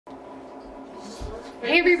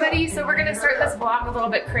Hey everybody, so we're gonna start this vlog a little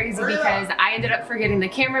bit crazy because I ended up forgetting the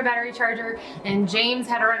camera battery charger and James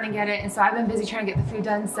had to run and get it, and so I've been busy trying to get the food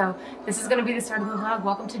done. So this is gonna be the start of the vlog.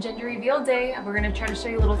 Welcome to Gender Reveal Day. We're gonna try to show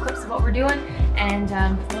you little clips of what we're doing and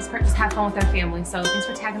for the most part just have fun with our family. So thanks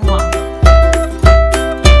for tagging along.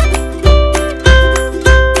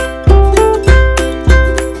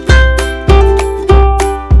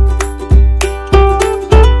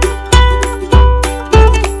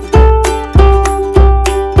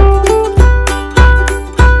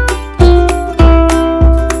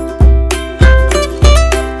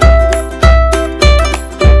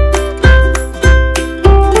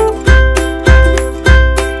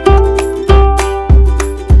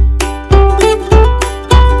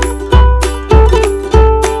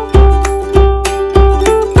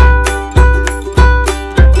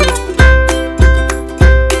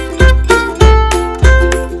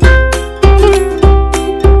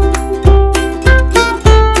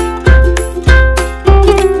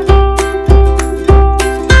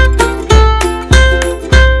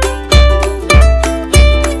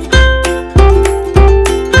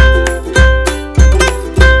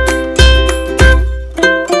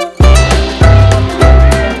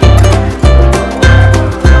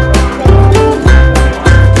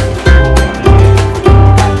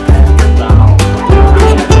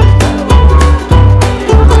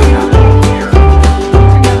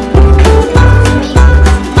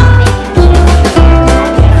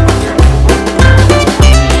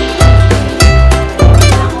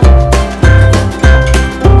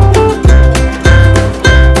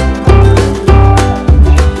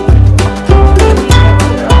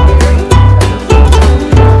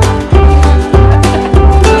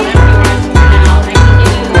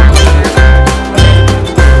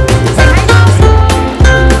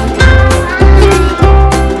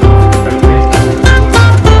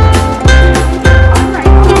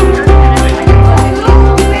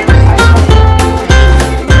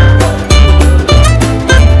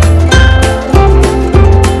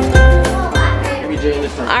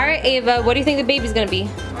 Ava, what do you think the baby's gonna be?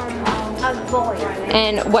 A boy.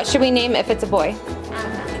 And what should we name if it's a boy?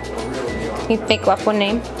 Can you think up one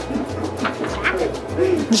name?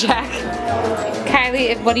 Jack.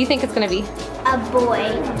 Kylie, what do you think it's gonna be? A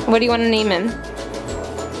boy. What do you want to name him?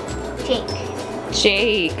 Jake.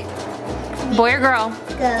 Jake. Boy or girl?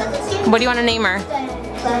 Girls. What do you want to name her?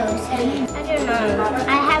 Girls. I don't know.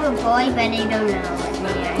 I have a boy, but I don't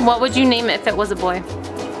know. What would you name it if it was a boy?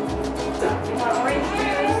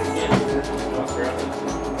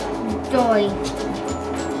 Joy.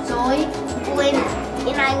 Joy? Boy,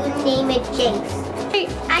 and I would name it Jinx.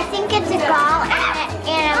 I think it's a girl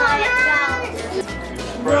and I want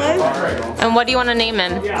it girl. And what do you want to name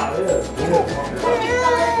him?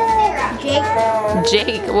 Jake.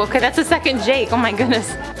 Jake. Well, okay, that's the second Jake. Oh my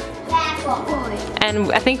goodness.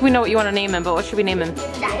 And I think we know what you want to name him, but what should we name him?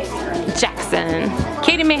 Jackson. Jackson.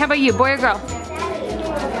 Katie May, how about you? Boy or girl?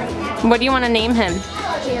 What do you want to name him?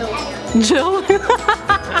 Jill. Jill?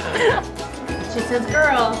 She says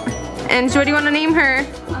girl. And what do you want to name her?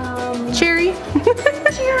 Cherry?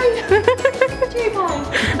 Cherry. Cherry pie.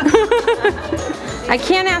 I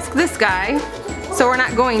can't ask this guy, so we're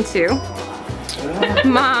not going to.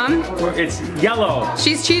 Mom. It's yellow.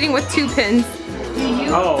 She's cheating with 2 pins.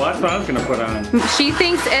 Oh, that's what I was gonna put on. She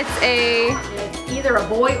thinks it's either a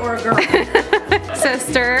boy or a girl.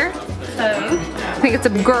 sister. I think it's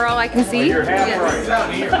a girl, I can see.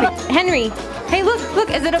 Yes. Henry, hey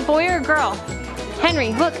look, is it a boy or a girl?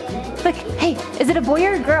 Henry, look, hey, is it a boy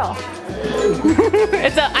or a girl?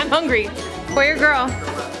 I'm hungry. Boy or girl?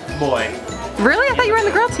 Boy. Really? I thought you were on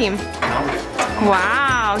the girl team.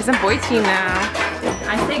 Wow, he's on boy team now.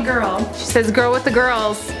 I say girl. She says girl with the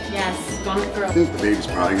girls. Yes, going with girl. I think the baby's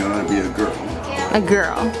probably gonna be a girl. A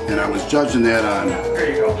girl. And I was judging that on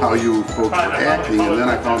how you folks were acting, and then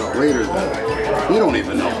I found out later that you don't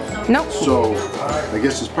even know. Nope. So I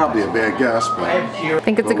guess it's probably a bad guess, but I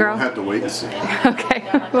think it's a girl. We'll have to wait and see. Okay,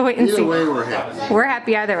 we'll wait and see. Either way, we're happy. We're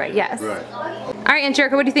happy either way, yes. Right. All right, Aunt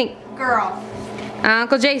Jerica, what do you think? Girl.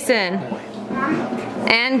 Uncle Jason.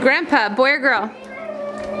 And Grandpa, boy or girl?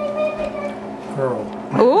 Girl.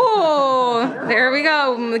 Ooh, there we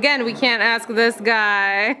go. Again, we can't ask this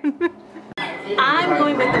guy. I'm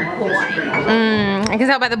going with the boy. I can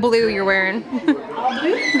tell by the blue you're wearing. Blue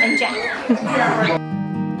and Jack.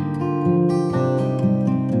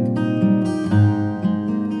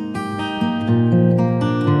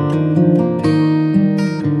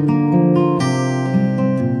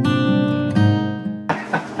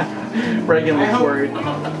 Reagan looks worried.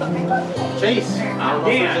 Chase.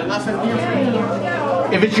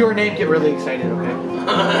 If it's your name, get really excited, okay?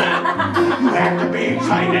 Back to being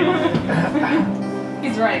excited.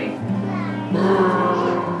 He's ready.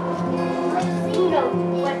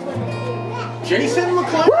 Jason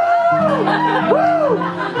McClure.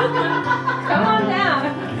 Come on down.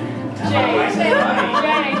 Jay.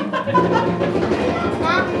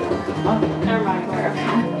 Never mind.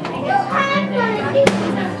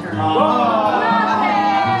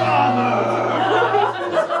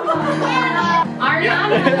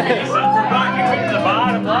 Ariana. Since we're not getting to the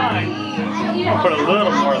bottom line, I'll put a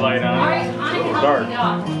little more light on it. It's a little dark.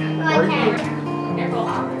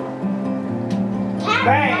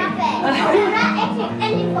 Bang! The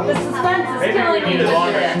suspense is Maybe killing we need me. a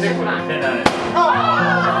longer stick with a pin on it.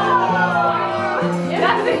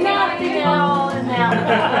 That's not all in there.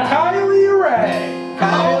 Kylie Ray.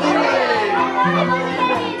 Kylie Ray.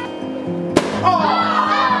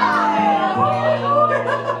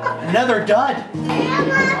 Another dud.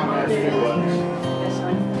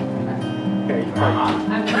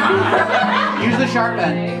 Use the sharp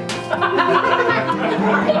end.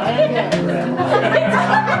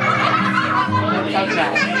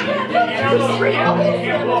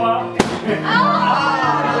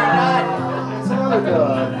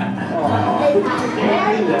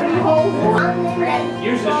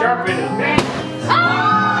 Use the sharp end.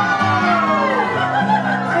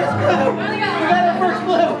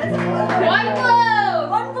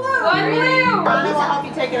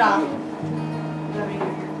 Take it off.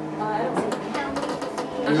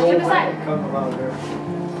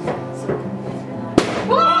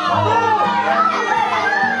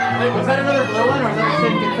 Was that another blue one or was that the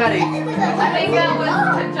same confetti? I think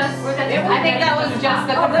that was just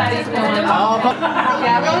the confetti going on. Oh,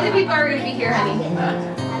 Yeah, really the people are going to be here, honey.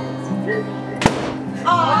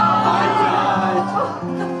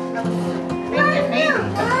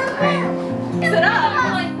 Fix it up.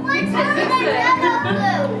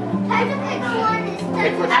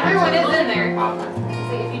 Everyone is in there.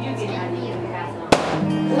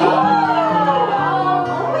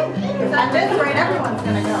 At this rate, everyone's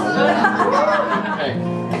gonna go.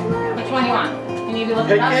 Which one you want? You need to look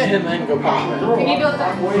pick it up. it and then go pop it. You need to look it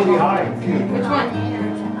up. Which one?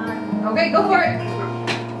 Okay, go for it.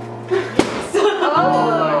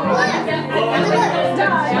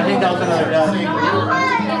 I think that was another dud.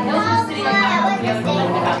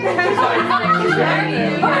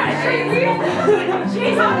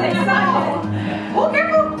 Oh,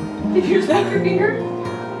 careful! Did you snap your finger?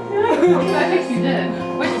 I think you did.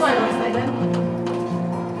 Which one?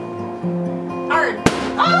 Hard.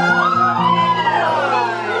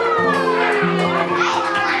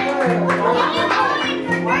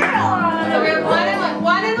 So we have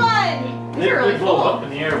one and one. It really blows up in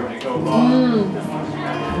the air when it goes off.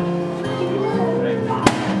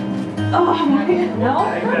 Oh my God. No.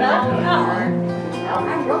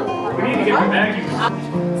 We need to get the vacuum.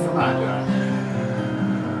 Come on, Josh.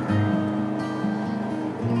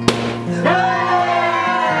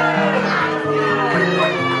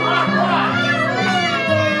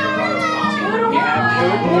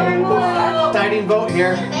 Exciting vote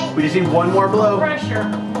here. We just need one more blow. Pressure.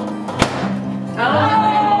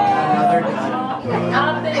 Another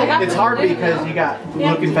dud. It's hard because you got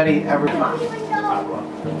blue confetti everywhere.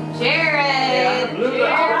 Jared!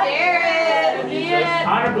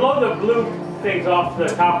 Hunter, blow the blue things off the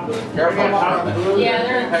top of the. Careful. Yeah,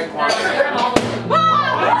 they're all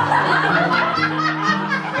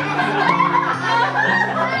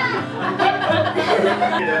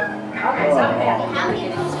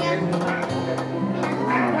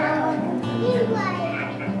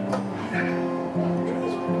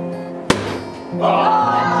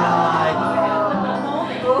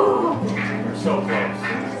We're so close.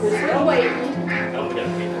 Still waiting.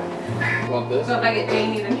 Want this? So if I get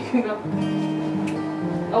Janie, then you can go.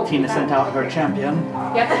 Oh, Tina sent out her champion. You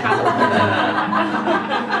have to have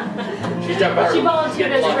She's done better. She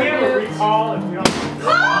volunteered as We have a a recall if we don't.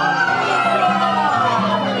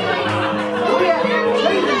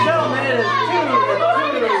 Ladies and gentlemen, it is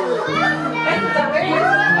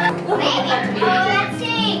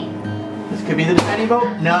 2-2. This could be the defending vote.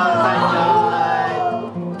 No,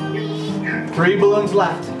 not 3 balloons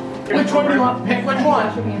left. Which one do you want? Pick which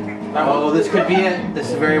one. Oh, this could be it.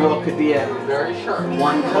 This very well could be it. Very sure.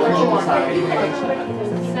 One color on the side.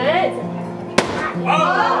 Sit. Oh!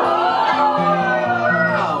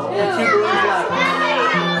 And 2 balloons left.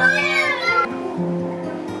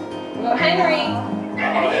 Well, Henry.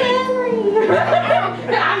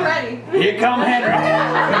 I'm ready. Here come Henry.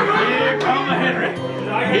 Here come Henry.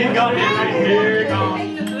 Here come Henry. Here he comes.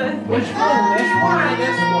 Which one? This one or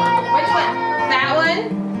this one? Which one? That one?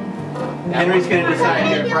 Henry's gonna decide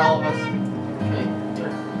here for all of us.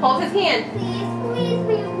 Hold his hand. please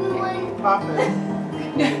be a blue one. Pop it.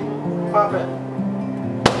 Pop it.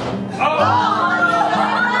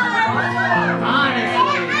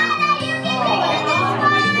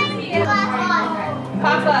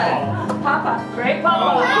 Papa. Great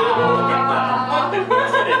Papa.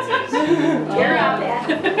 You're out.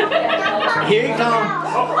 Here you come.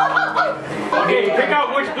 Okay, pick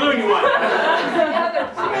out which balloon you want.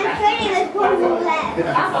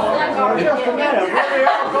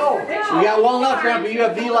 We got one left, Grandpa. You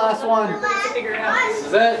have the last one.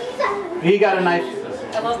 Is it? He got a knife.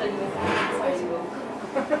 I love that you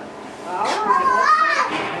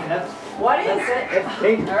What is it?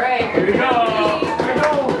 All right, here we go. Here we go.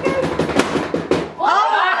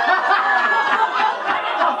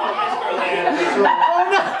 Oh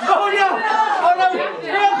no! Oh no! Oh no!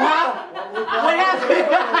 Grandpa! What happened?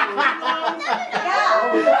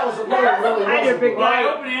 I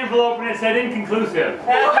opened the envelope and it said inconclusive.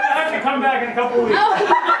 I'll have to come back in a couple of weeks.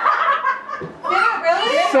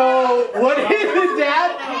 So, what is it, Dad?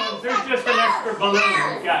 There's just an extra balloon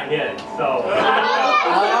that got hit, so.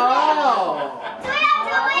 Oh! Do we have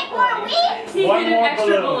to wait 4 weeks? He One hit an more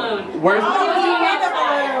extra balloon. balloon.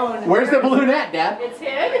 Where's the balloon at, Dad? It's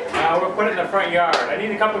hid? We'll put it in the front yard. I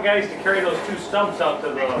need a couple guys to carry those 2 stumps out to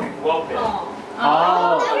the well pit.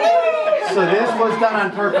 Oh. So this was done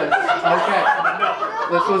on purpose. Okay.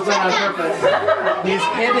 This was done on purpose. He's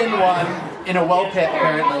hidden one in a well pit,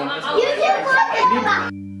 apparently. You can put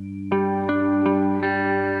it.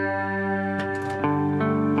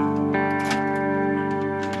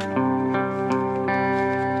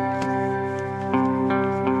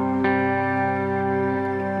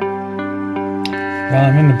 Well,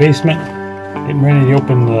 I'm in the basement, getting ready to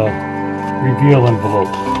open the reveal envelope.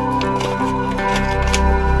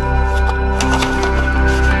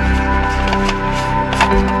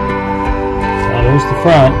 Now there's the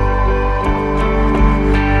front.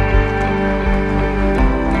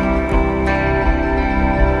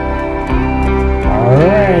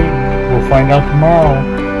 Alright, we'll find out tomorrow.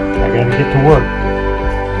 I gotta get to work.